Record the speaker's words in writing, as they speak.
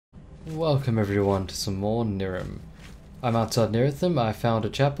Welcome everyone to some more Nehrim. I'm outside Nehrim. I found a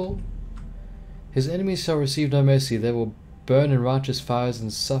chapel. His enemies shall receive no mercy. They will burn in righteous fires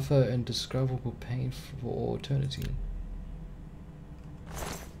and suffer indescribable pain for all eternity.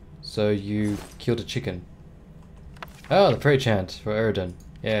 So you killed a chicken. Oh, the prayer chant for Eridan.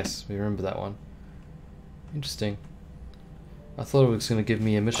 Yes, we remember that one. Interesting. I thought it was going to give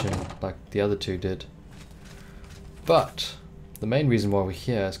me a mission like the other two did. But the main reason why we're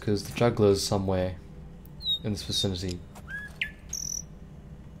here is because the juggler's somewhere in this vicinity.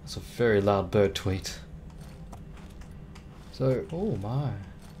 That's a very loud bird tweet. So, oh my.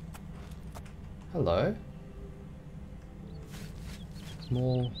 Hello.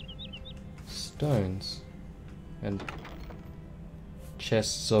 Small stones and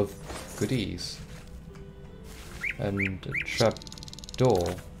chests of goodies and a trap door,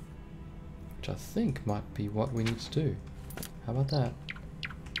 which I think might be what we need to do. How about that?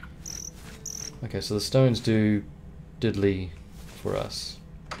 Okay, so the stones do diddly for us.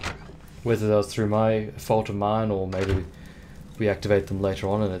 Whether that was through my fault of mine or maybe we activate them later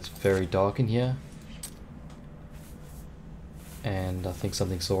on and it's very dark in here. And I think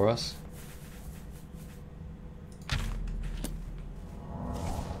something saw us.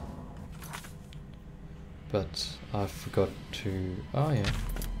 But I forgot to... oh yeah.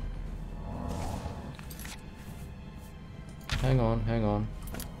 Hang on, hang on.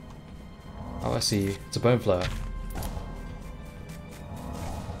 Oh, I see you. It's a bone flower.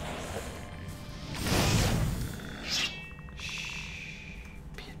 Shh.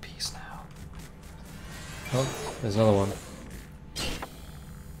 Be at peace now. Oh, there's another one.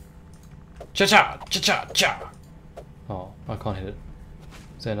 Cha-cha! Cha-cha-cha! Oh, I can't hit it.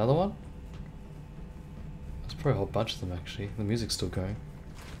 Is there another one? There's probably a whole bunch of them actually. The music's still going.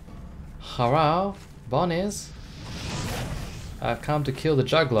 Hello, Bonnies. I've come to kill the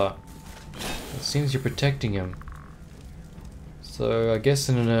juggler. It seems you're protecting him. So I guess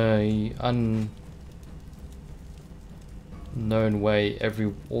in an unknown way,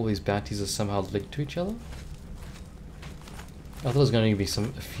 all these bounties are somehow linked to each other. I thought there was going to be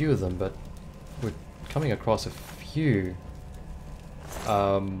a few of them, but we're coming across a few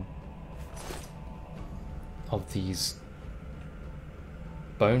of these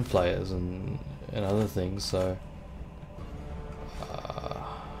bone flayers and other things. So.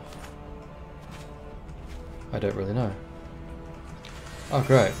 I don't really know. Oh,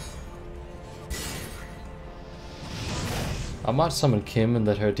 great. I might summon Kim and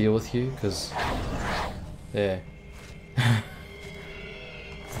let her deal with you, because... there.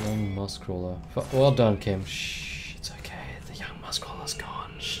 Young Muskcrawler. Well done, Kim. Shh, it's okay. The young Muskcrawler's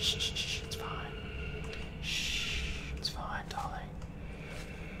gone. Shh, shh, shh, shh, it's fine. Shh, it's fine, darling.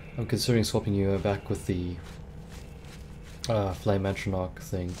 I'm considering swapping you back with the Flame Atronach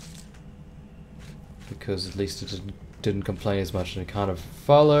thing. Because at least it didn't complain as much and it kind of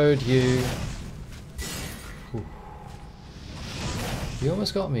followed you. Whew. You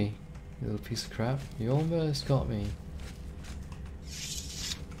almost got me, you little piece of crap. You almost got me.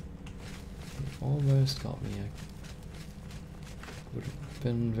 You almost got me. I would have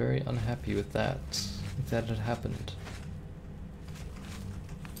been very unhappy with that if that had happened.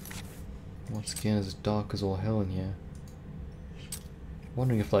 Once again, it's dark as all hell in here.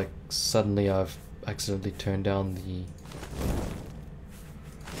 Wondering if like suddenly I've accidentally turned down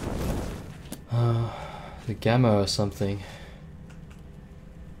the gamma or something,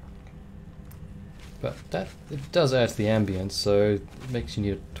 but that it does add to the ambience, so it makes you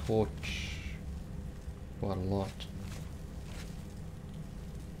need a torch quite a lot.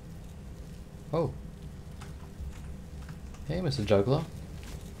 Oh, hey, Mr. Juggler,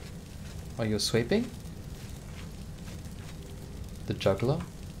 are you sweeping? The juggler?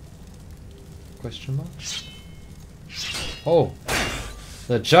 Question mark? Oh!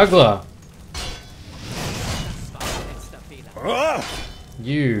 The juggler!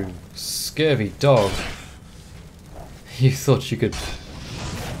 You scurvy dog. You thought you could...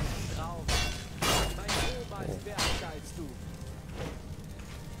 oh.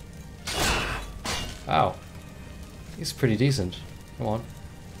 Ow. He's pretty decent. Come on.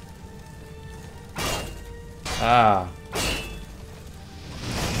 Ah.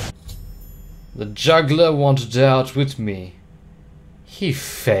 The juggler wanted to outwit me. He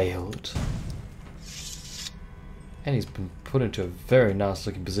failed. And he's been put into a very nice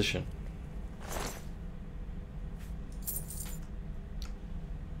looking position.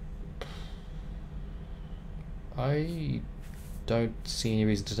 I don't see any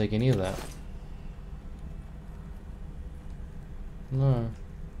reason to take any of that. No.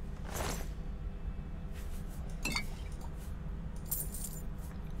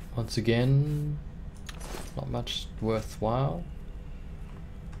 Once again, not much worthwhile.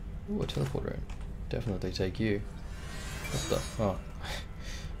 Ooh, a teleport room. Definitely take you. What the? Oh.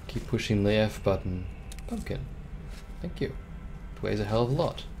 Keep pushing the F button. Pumpkin. Thank you. It weighs a hell of a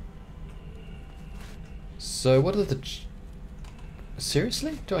lot. So what are the...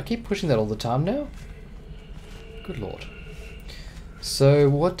 Seriously? Do I keep pushing that all the time now? Good lord. So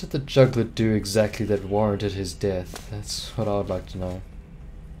what did the juggler do exactly that warranted his death? That's what I would like to know.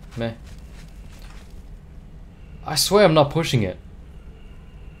 Meh. I swear I'm not pushing it.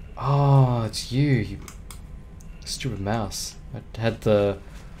 Oh, it's you, you stupid mouse. I had the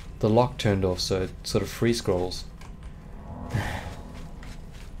lock turned off so it sort of free scrolls.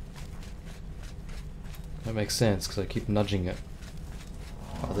 That makes sense because I keep nudging it.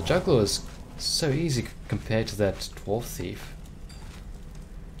 Oh, the juggler is so easy compared to that dwarf thief.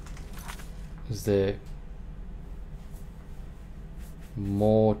 Is there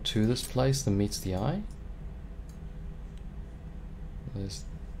more to this place than meets the eye? There's...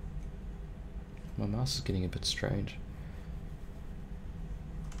 My mouse is getting a bit strange.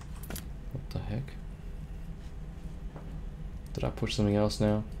 What the heck? Did I push something else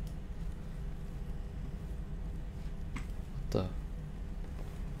now? What the...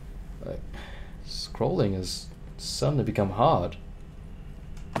 Like, scrolling is suddenly become hard.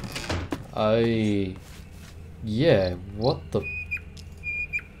 Yeah, what the...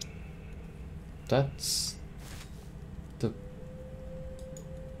 That's... the...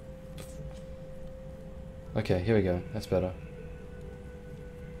 Okay, here we go. That's better.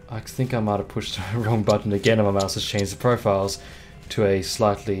 I think I might have pushed the wrong button again and my mouse has changed the profiles to a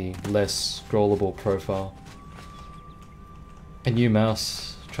slightly less scrollable profile. A new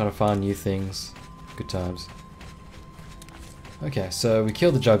mouse, trying to find new things. Good times. Okay, so we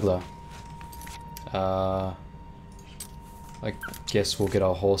killed the juggler. I guess we'll get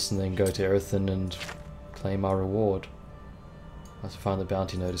our horse and then go to Earthen and claim our reward. I have to find the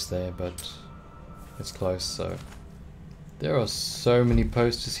bounty notice there, but it's close, so... There are so many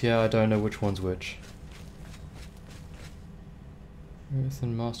posters here, I don't know which one's which.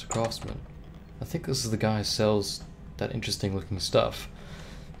 Earthen Master Craftsman. I think this is the guy who sells that interesting looking stuff.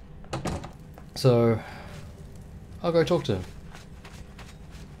 So, I'll go talk to him.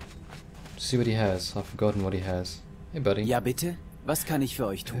 See what he has. I've forgotten what he has. Hey buddy. Ja bitte? Was kann ich für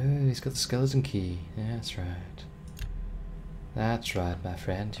euch tun? Oh, he's got the skeleton key. That's right. That's right, my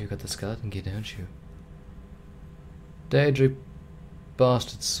friend. You got the skeleton key, don't you? Daedric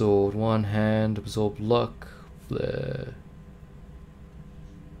bastard sword. One hand. Absorb luck. Bleh.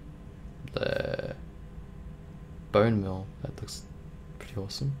 Bleh. Bone mill. That looks pretty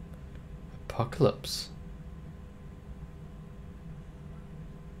awesome. Apocalypse.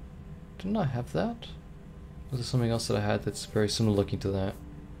 Didn't I have that? Was there something else that I had that's very similar looking to that?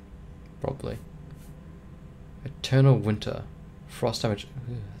 Probably. Eternal Winter. Frost damage.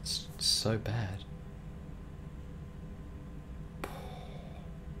 Ooh, that's so bad.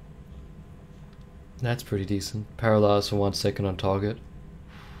 That's pretty decent. Paralyzed for 1 second on target.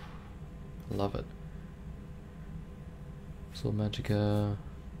 Love it. Soul Magicka.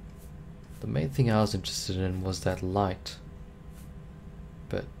 The main thing I was interested in was that light.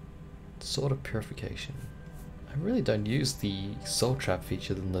 But Sword of Purification. I really don't use the soul trap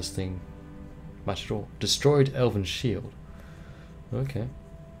feature in this thing much at all. Destroyed Elven Shield. Okay.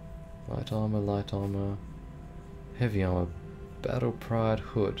 Light armor, heavy armor, Battle Pride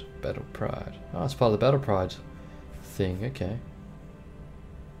Hood, Battle Pride. Oh, it's part of the Battle Pride thing, okay.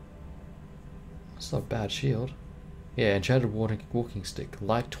 That's not a bad shield. Yeah, enchanted walking stick,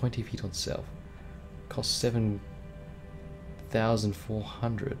 light 20 feet on self. Costs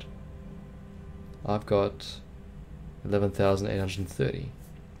 7,400. I've got 11,830.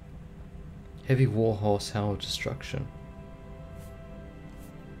 Heavy Warhorse Helm of Destruction.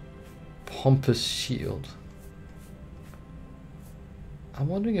 Pompous Shield. I'm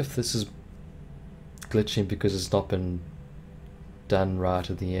wondering if this is glitching because it's not been done right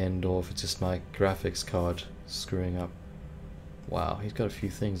at the end, or if it's just my graphics card screwing up. Wow, he's got a few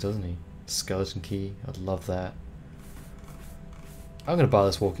things, doesn't he? Skeleton key, I'd love that. I'm gonna buy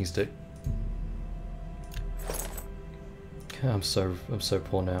this walking stick. I'm so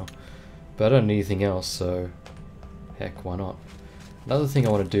poor now, but I don't need anything else, so heck, why not? Another thing I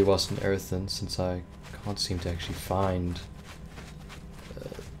want to do whilst in Earthen, since I can't seem to actually find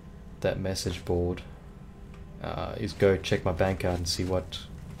that message board, is go check my bank out and see what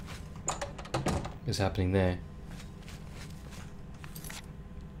is happening there.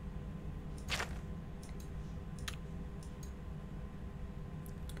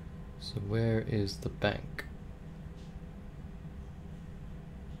 So where is the bank?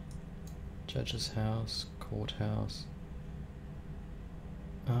 Judge's house, courthouse.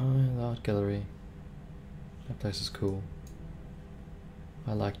 Oh, the art gallery. That place is cool.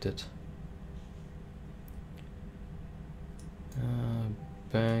 I liked it.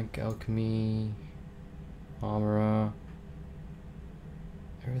 Bank, alchemy, armorer.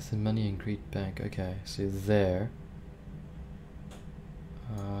 Everything, money and greed bank. Okay, so there.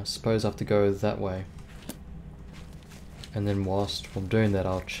 I suppose I have to go that way. And then whilst I'm doing that,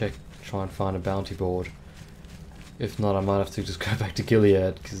 I'll try and find a bounty board. If not, I might have to just go back to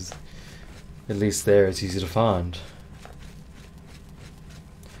Gilead, because at least there it's easy to find.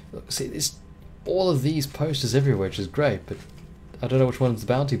 Look, see, there's all of these posters everywhere, which is great, but I don't know which one's the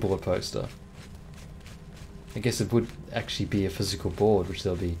bounty board poster. I guess it would actually be a physical board, which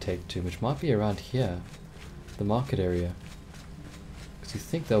they'll be taken to, which might be around here, the market area. Because you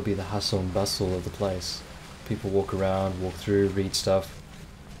think there'll be the hustle and bustle of the place. People walk around, walk through, read stuff,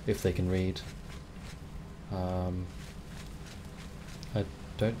 if they can read. I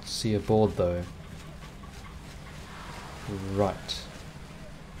don't see a board though. Right.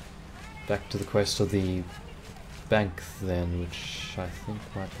 Back to the quest of the bank then, which I think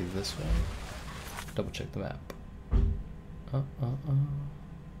might be this way. Double check the map.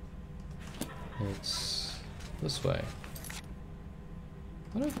 It's this way.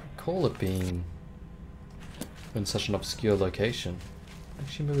 I don't recall it being in such an obscure location.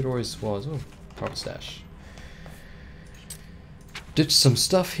 Actually, maybe it always was. Oh, profit stash. Ditch some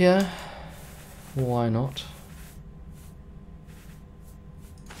stuff here. Why not?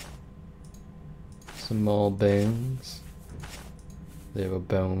 Some more bones. There were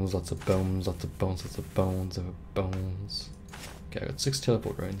bones, lots of bones, lots of bones, lots of bones, there were bones. Okay, I got 6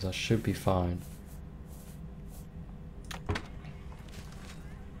 teleport runes, I should be fine.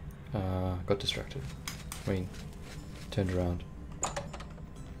 Got distracted. I mean, turned around.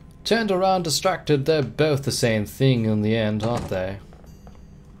 Turned around, distracted, they're both the same thing in the end, aren't they?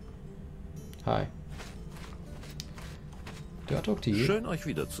 Hi. Do I talk to you? Schön euch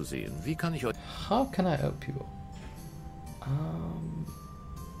wiederzusehen. Wie kann ich euch... How can I help you?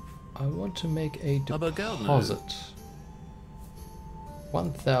 I want to make a Aber gerne. deposit.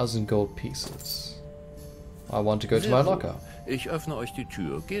 1,000 gold pieces. I want to go to my locker. Ich öffne euch die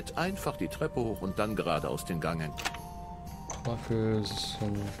Tür. Geht einfach die Treppe hoch und dann geradeaus den Gang entlang. Lockers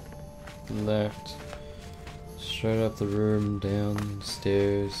on the left. Straight up the room,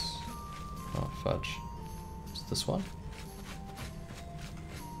 downstairs. Oh, fudge. Is this one?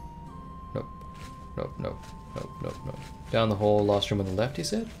 Nope. Nope, nope, nope, nope, nope. Down the hall, last room on the left, he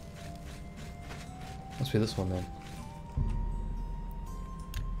said? Must be this one then.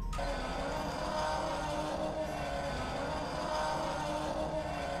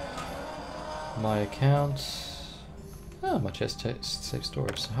 My account. Ah, my chest safe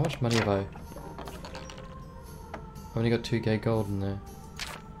storage. So how much money have I? I've only got 2k gold in there.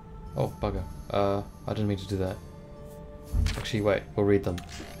 Oh, bugger. I didn't mean to do that. Actually, wait, we'll read them.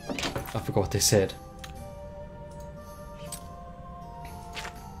 I forgot what they said.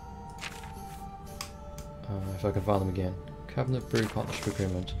 If I can find them again. Cabinet Brew Partnership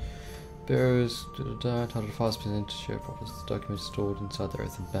Agreement. Bearers, entitled to 5% share profits. The document is stored inside the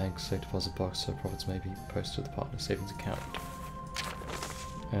earthen bank safe deposit box so profits may be posted to the partner savings account.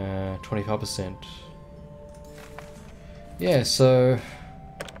 25%. Yeah, so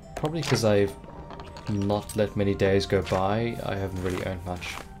probably because I've not let many days go by, I haven't really earned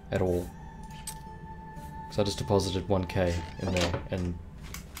much at all. So I just deposited 1k in there and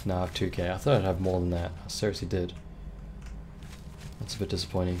now I have 2k. I thought I'd have more than that. I seriously did. That's a bit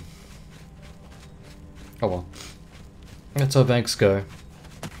disappointing. Oh well. That's how banks go.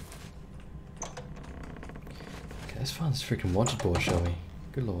 Okay, let's find this freaking wanted board, shall we?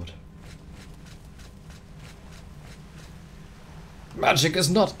 Good lord. Magic is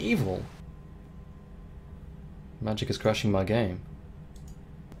not evil! Magic is crashing my game.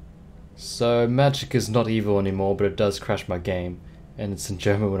 So, magic is not evil anymore, but it does crash my game. And it's in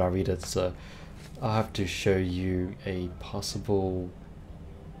German when I read it, so I'll have to show you a possible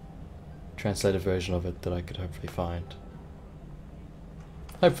translated version of it that I could hopefully find.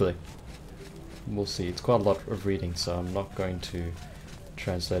 Hopefully. We'll see. It's quite a lot of reading, so I'm not going to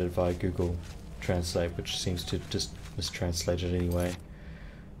translate it via Google Translate, which seems to just mistranslate it anyway.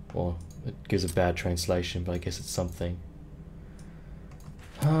 Or it gives a bad translation, but I guess it's something.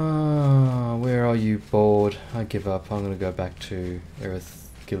 Where are you, bored? I give up. I'm gonna go back to Earth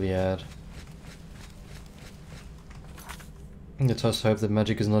Gilead. Let's just hope that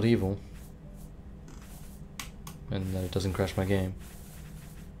magic is not evil. And that it doesn't crash my game.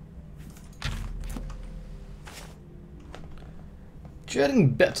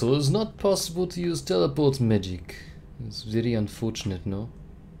 During battle, it's not possible to use teleport magic. It's very unfortunate, no?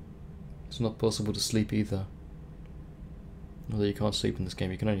 It's not possible to sleep either. Although you can't sleep in this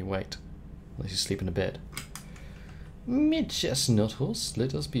game, you can only wait. Unless you sleep in a bed. Mid-chestnut horse,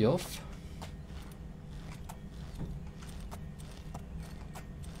 let us be off.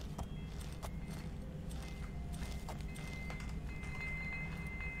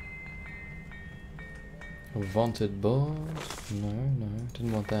 Wanted board? No,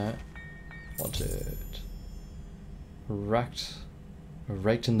 didn't want that. Wanted. Raked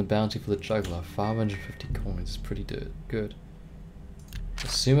in the bounty for the juggler. 550 coins. Pretty good.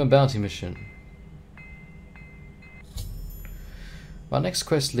 Assume a bounty mission. My next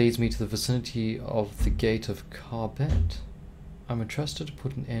quest leads me to the vicinity of the gate of Carbet. I'm entrusted to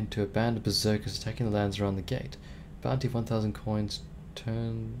put an end to a band of berserkers attacking the lands around the gate. Bounty of 1,000 coins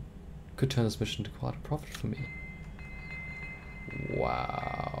could turn this mission to quite a profit for me.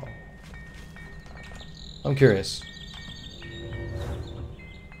 Wow. I'm curious.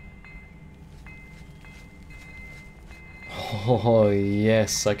 Oh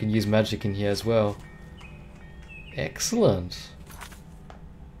yes, I can use magic in here as well. Excellent.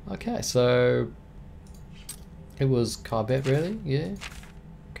 Okay, so it was Carbet, really? Yeah,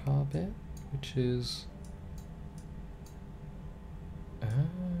 Carbet, which is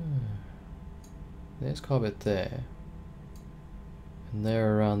there's Carbet there, and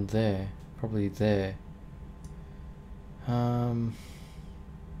they're around there, probably there.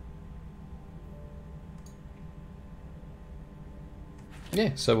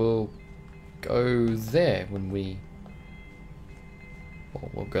 Yeah, so we'll go there when we... Well,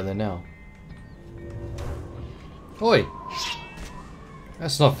 we'll go there now. Oi!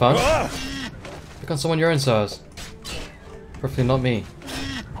 That's not fun. Pick on someone your own size. Preferably not me.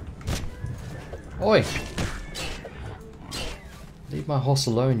 Oi! Leave my horse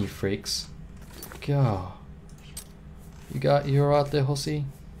alone, you freaks. God. You alright there, horsey?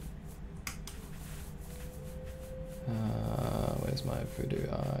 Where's my voodoo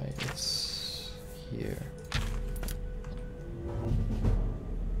eye? It's here.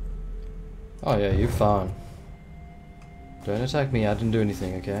 Oh yeah, you're fine. Don't attack me, I didn't do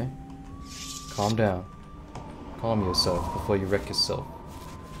anything, okay? Calm down. Calm yourself before you wreck yourself.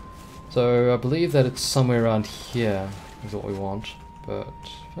 So I believe that it's somewhere around here is what we want. But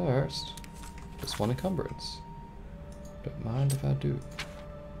first, just one encumbrance. Don't mind if I do.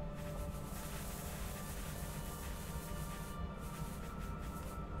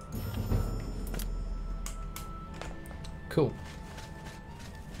 Cool.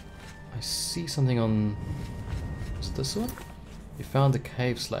 I see something on... Is it this one? You found the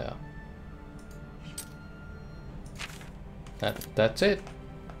cave slayer. That's it.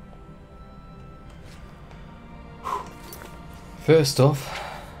 First off,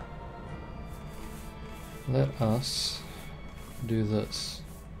 let us do this.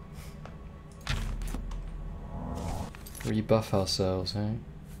 Rebuff ourselves, eh?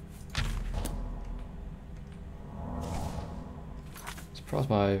 Surprised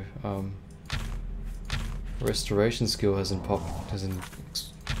my restoration skill hasn't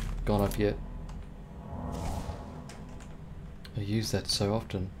gone up yet. I use that so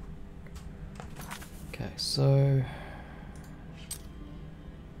often. Okay, so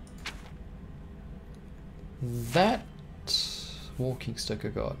that walking stick I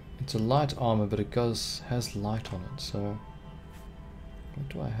got. It's a light armor, but it has light on it. So what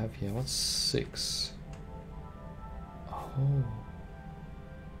do I have here? What's 6? Oh.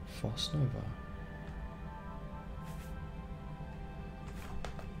 Frost Nova.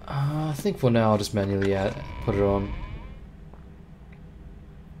 I think for now I'll just manually put it on.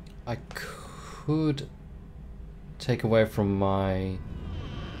 I could take away from my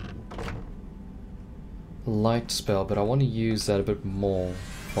light spell, but I want to use that a bit more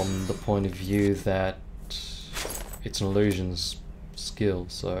from the point of view that it's an illusions skill,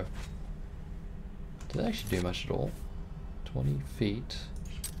 so did it actually do much at all? 20 feet.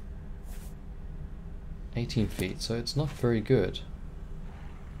 18 feet, so it's not very good.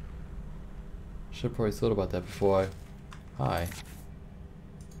 Should have probably thought about that before I... Hi.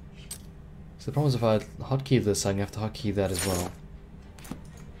 So the problem is if I hotkey this, I'm going to have to hotkey that as well.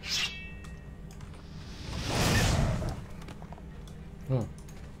 Oh.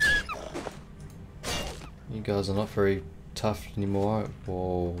 You guys are not very tough anymore.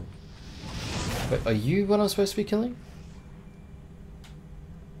 Whoa. Wait, are you what I'm supposed to be killing?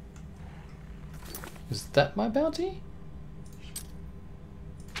 Is that my bounty?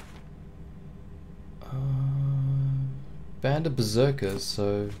 Band of berserkers,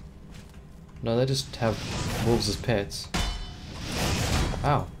 so... No, they just have wolves as pets.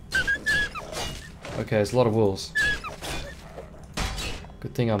 Ow. Okay, there's a lot of wolves.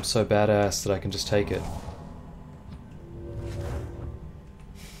 Good thing I'm so badass that I can just take it.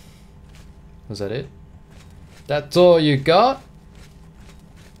 Was that it? That's all you got?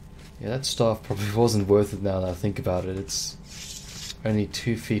 Yeah, that stuff probably wasn't worth it now that I think about it. It's only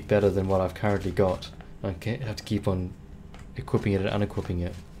 2 feet better than what I've currently got. I have to keep on equipping it and unequipping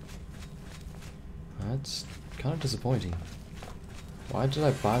it. That's kind of disappointing. Why did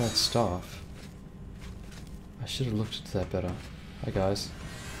I buy that staff? I should have looked into that better. Hi guys.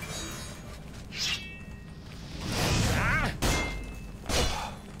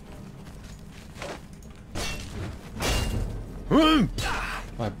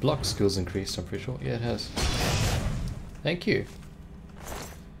 My block skills increased, I'm pretty sure. Yeah, it has. Thank you.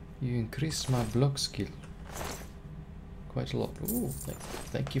 You increased my block skill quite a lot. Ooh,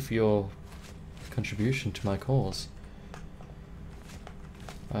 thank you for your contribution to my cause.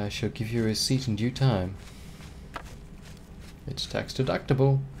 I shall give you a receipt in due time. It's tax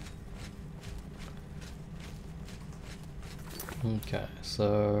deductible. Okay,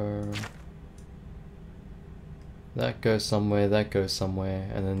 so that goes somewhere,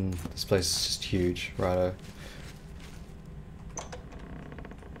 and then this place is just huge, righto.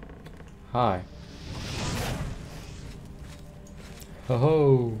 Hi. Ho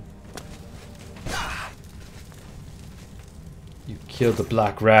ho! You killed the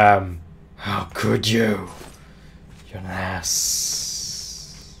black ram. How could you? You're an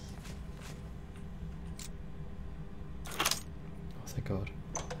ass. Oh, thank God.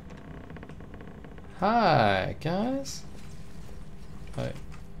 Hi, guys. Hi.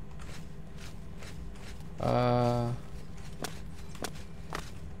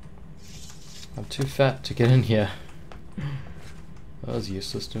 I'm too fat to get in here. That was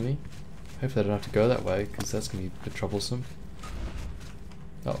useless to me. Hopefully I don't have to go that way, because that's going to be a bit troublesome.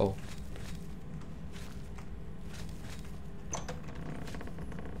 Uh-oh.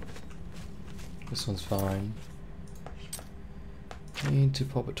 This one's fine. Need to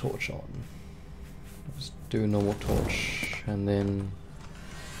pop a torch on. Just do a normal torch, and then...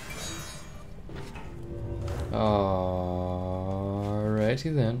 Alrighty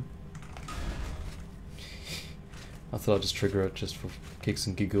then. I thought I'd just trigger it just for kicks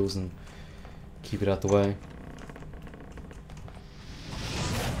and giggles and keep it out the way.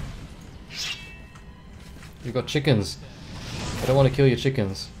 You've got chickens. I don't want to kill your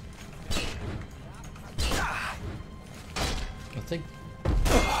chickens. I think...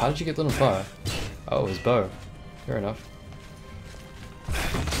 How did you get that on fire? Oh, his bow. Fair enough.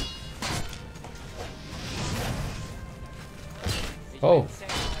 Oh!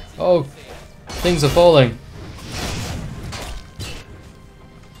 Oh! Things are falling!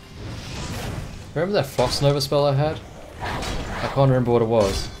 Remember that Frost Nova spell I had? I can't remember what it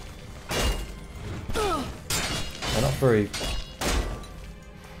was. They're not very...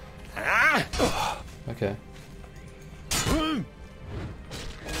 Okay.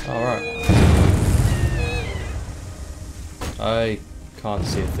 Alright. I can't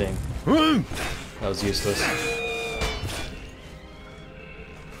see a thing. That was useless.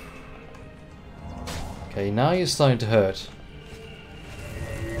 Okay, now you're starting to hurt.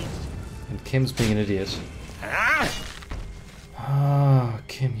 And Kim's being an idiot. Ah,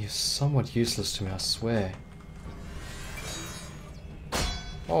 Kim, you're somewhat useless to me, I swear.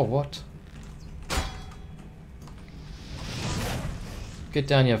 Oh, what? Get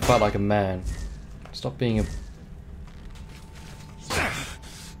down here and fight like a man. Stop being a...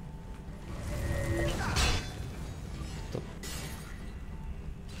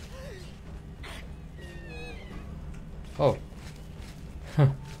 Oh. Huh.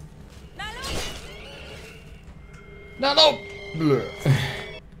 No! Bleh.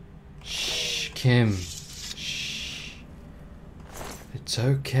 Shh, Kim. Shh. It's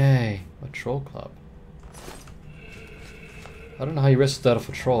okay. A troll club. I don't know how you wrestled that off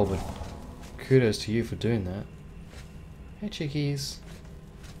a troll, but kudos to you for doing that. Hey, chickies.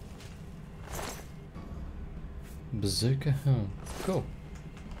 Bazooka? Oh, cool.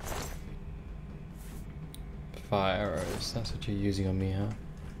 Fire arrows. That's what you're using on me, huh?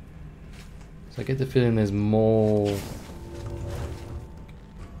 So I get the feeling there's more...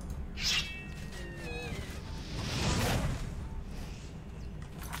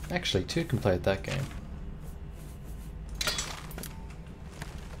 Actually, 2 can play at that game.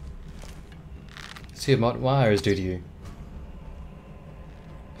 See what my arrows do to you.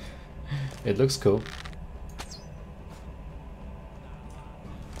 It looks cool.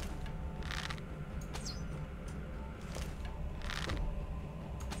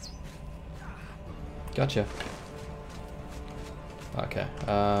 Gotcha. Okay,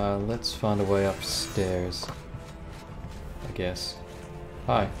 let's find a way upstairs, I guess.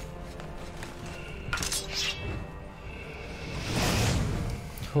 Hi.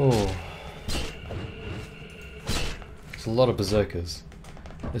 Oh. There's a lot of berserkers.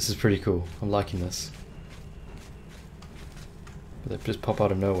 This is pretty cool. I'm liking this. But they just pop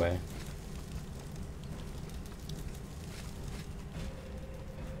out of nowhere.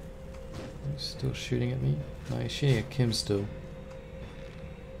 He's still shooting at me? No, he's shooting at Kim still.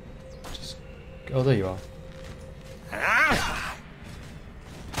 Just... Oh, there you are.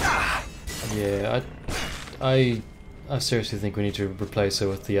 Yeah, I seriously think we need to replace her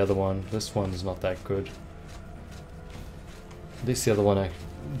with the other one. This one's not that good. At least the other one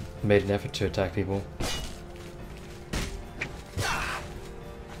made an effort to attack people.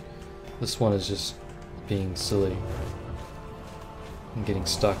 This one is just being silly and getting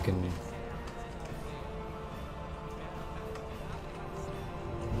stuck and...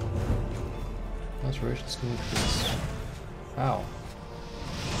 That's Russian school kids. Ow.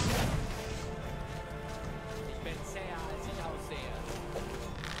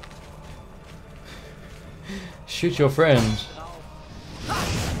 Shoot your friend.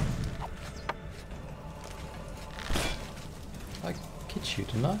 I hit you,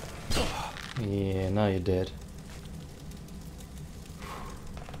 didn't I? Yeah, now you're dead.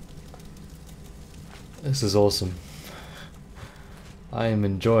 This is awesome. I am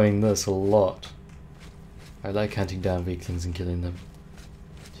enjoying this a lot. I like hunting down weaklings and killing them.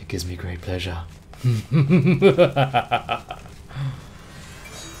 It gives me great pleasure.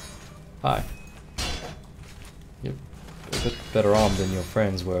 Hi. You're a bit better armed than your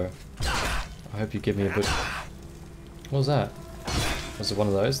friends were. I hope you give me a bit... What was that? Was it one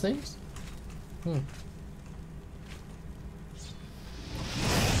of those things?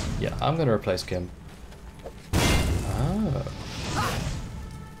 Yeah, I'm gonna replace Kim. Oh.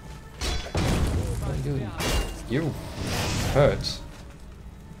 You hurt.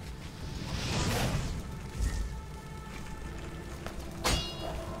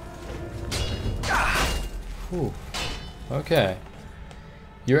 Ooh. Okay.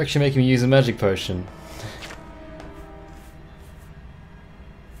 You're actually making me use a magic potion.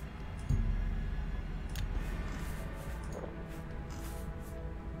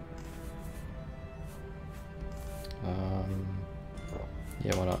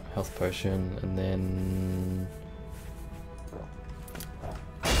 Yeah, why not? Health potion, and then...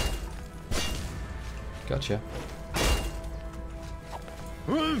 Gotcha.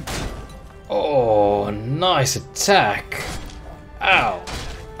 Oh, nice attack! Ow!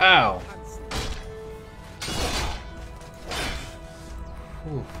 Ow!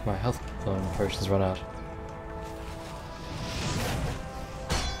 Ooh, my health potions run out.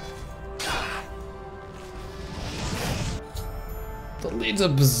 The leader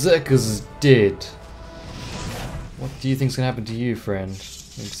of Berserkers is dead. What do you think's gonna happen to you, friend?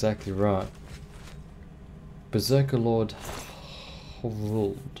 Exactly right. Berserker Lord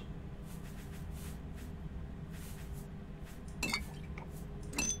Hovuld.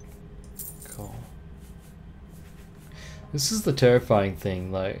 Cool. This is the terrifying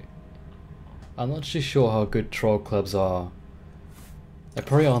thing, like... I'm not too sure how good troll clubs are. They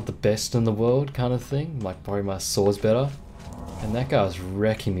probably aren't the best in the world, kind of thing. Like, probably my sword's better. And that guy was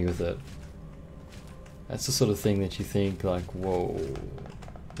wrecking me with it. That's the sort of thing that you think, like, whoa.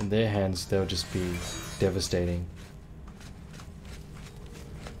 In their hands, they'll just be devastating.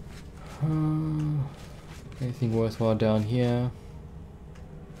 Anything worthwhile down here?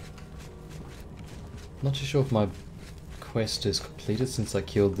 Not too sure if my quest is completed since I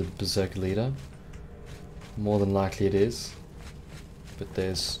killed the Berserker leader. More than likely it is. But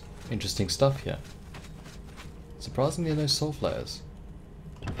there's interesting stuff here. Surprisingly, no soul flares.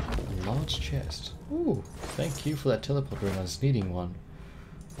 A large chest. Ooh, thank you for that teleport room. I was needing one.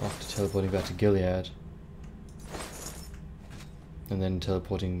 After teleporting back to Gilead. And then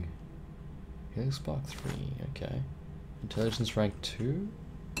teleporting... Healing Spark 3, okay. Intelligence rank 2?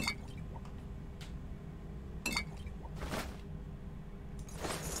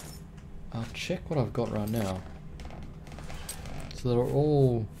 I'll check what I've got right now. So they're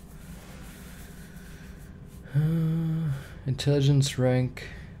all... intelligence rank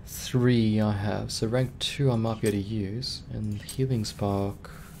 3 I have, so rank 2 I might be able to use, and healing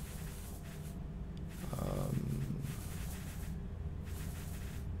spark.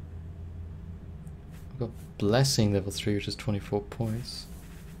 I've got blessing level 3, which is 24 points.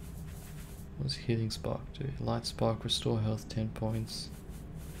 What does healing spark do? Light spark, restore health 10 points.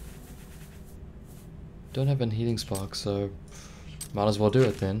 Don't have any healing spark, so might as well do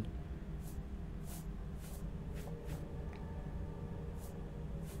it then.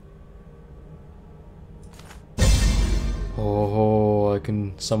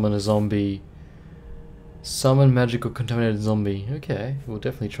 can summon a zombie. Summon magical contaminated zombie. Okay, we'll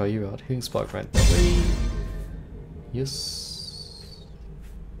definitely try you out. Healing Spark rank 3. Yes.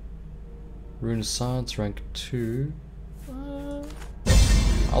 Rune of Science rank 2.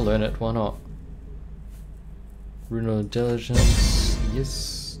 I'll learn it, why not? Rune of Intelligence.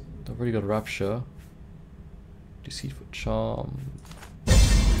 Yes. I've already got Rapture. Deceitful Charm.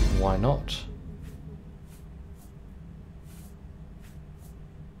 Why not?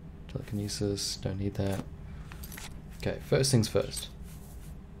 Telekinesis, don't need that. Okay, first things first.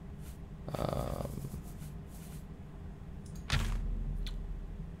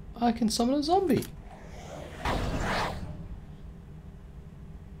 I can summon a zombie.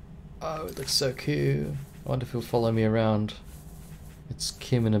 Oh, it looks so cute. I wonder if he'll follow me around. It's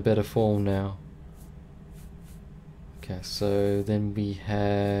Kim in a better form now. Okay, so then we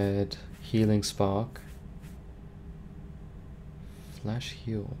had Healing Spark. Flash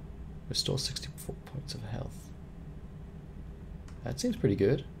Heal. Restore 64 points of health. That seems pretty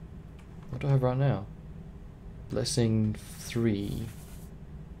good. What do I have right now? Blessing 3.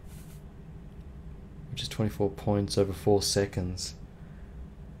 Which is 24 points over 4 seconds.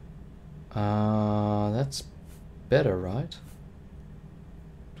 That's better, right?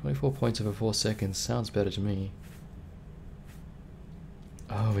 24 points over 4 seconds sounds better to me.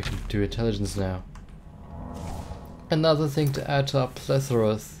 Oh, we can do intelligence now. Another thing to add to our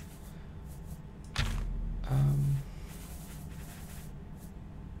plethora. So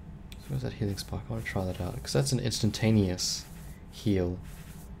where's that healing spark? I want to try that out because that's an instantaneous heal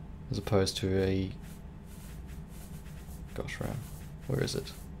as opposed to a. Gosh, Ram, where is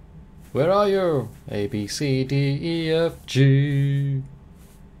it? Where are you? A B C D E F G.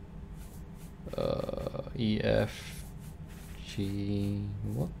 E F G.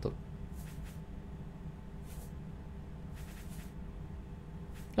 What the?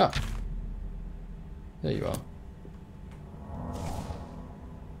 Ah, there you are.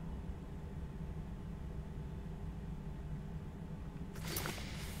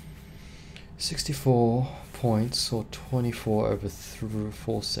 $64 points or 24 over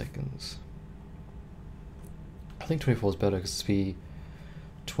 4 seconds. I think 24 is better because it's be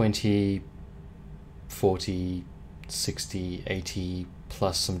 20, 40, 60, 80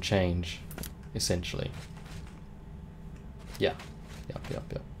 plus some change, essentially. Yeah.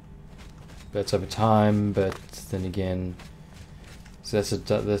 Yep. But it's over time, but then again, so that's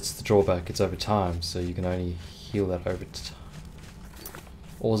the drawback, it's over time, so you can only heal that over time.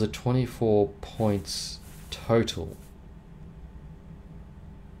 Or is it 24 points total?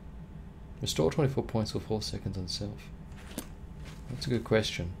 Restore 24 points for 4 seconds on self. That's a good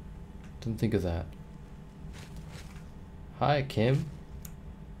question. Didn't think of that. Hi, Kim.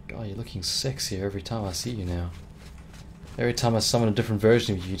 God, you're looking sexier every time I see you now. Every time I summon a different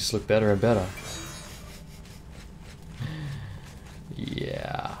version of you, you just look better and better.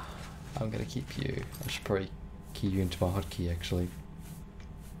 Yeah, I'm gonna keep you. I should probably key you into my hotkey, actually.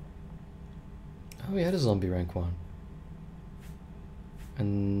 Oh, we had a zombie rank 1.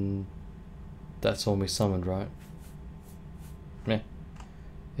 And that's all we summoned, right? Meh.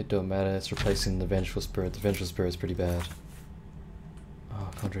 It don't matter, it's replacing the Vengeful Spirit. The Vengeful Spirit is pretty bad. Oh,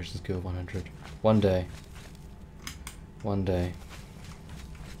 Conjuration Skill 100. One day. One day.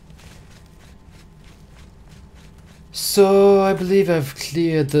 So, I believe I've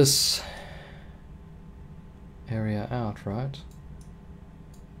cleared this area out, right?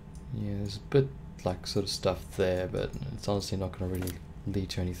 Yeah, there's a bit like sort of stuff there, but it's honestly not going to really lead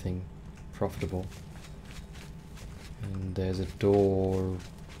to anything profitable. And there's a door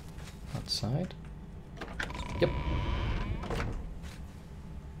outside. Yep.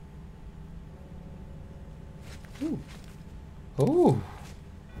 Ooh. Oh.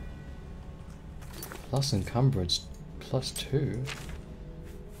 Plus encumbrance +2.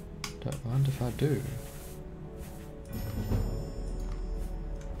 Don't mind if I do.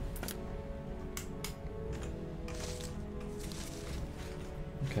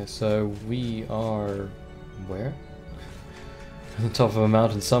 Okay, so we are where? On the top of a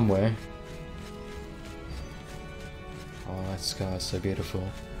mountain somewhere. Oh, that sky is so beautiful.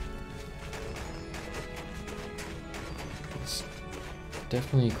 It's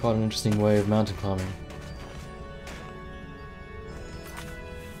definitely quite an interesting way of mountain climbing.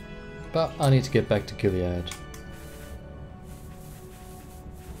 But I need to get back to Gilead.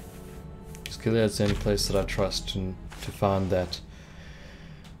 Because Gilead's the only place that I trust and to find that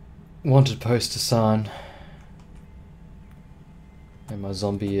wanted post to sign. And my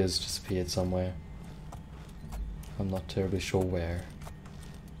zombie has disappeared somewhere. I'm not terribly sure where.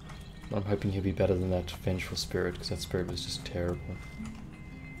 But I'm hoping he'll be better than that Vengeful Spirit, because that spirit was just terrible.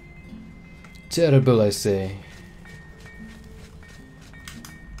 Terrible, I say.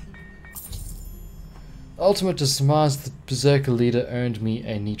 Ultimate to surmise the Berserker leader earned me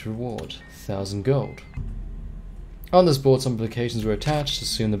a neat reward. 1,000 gold. On this board, some applications were attached.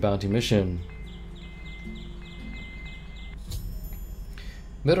 Assume the bounty mission.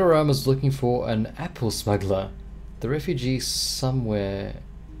 Middlerome is looking for an apple smuggler. The refugee somewhere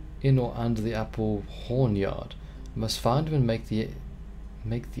in or under the apple horn yard. Must find him and make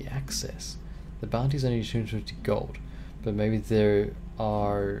the access. The bounty is only 250 gold, but maybe there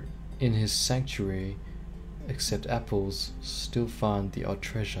are in his sanctuary, except apples, still find the odd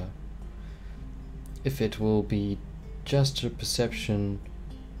treasure. If it will be just a perception,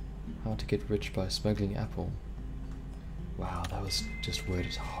 how to get rich by smuggling apple. Wow, that was just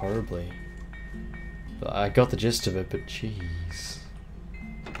worded horribly. But I got the gist of it, but jeez.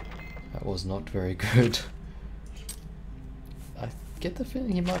 That was not very good. I get the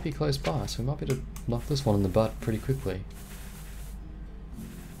feeling he might be close by, so we might be able to knock this one in the butt pretty quickly.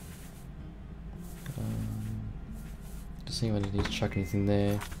 Just seeing if I need to chuck anything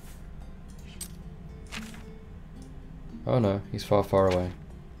there. Oh no, he's far, far away.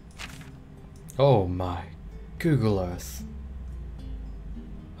 Oh my Google Earth.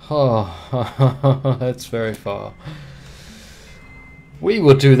 Oh, that's very far. We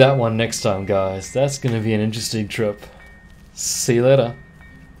will do that one next time, guys. That's going to be an interesting trip. See you later.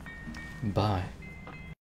 Bye.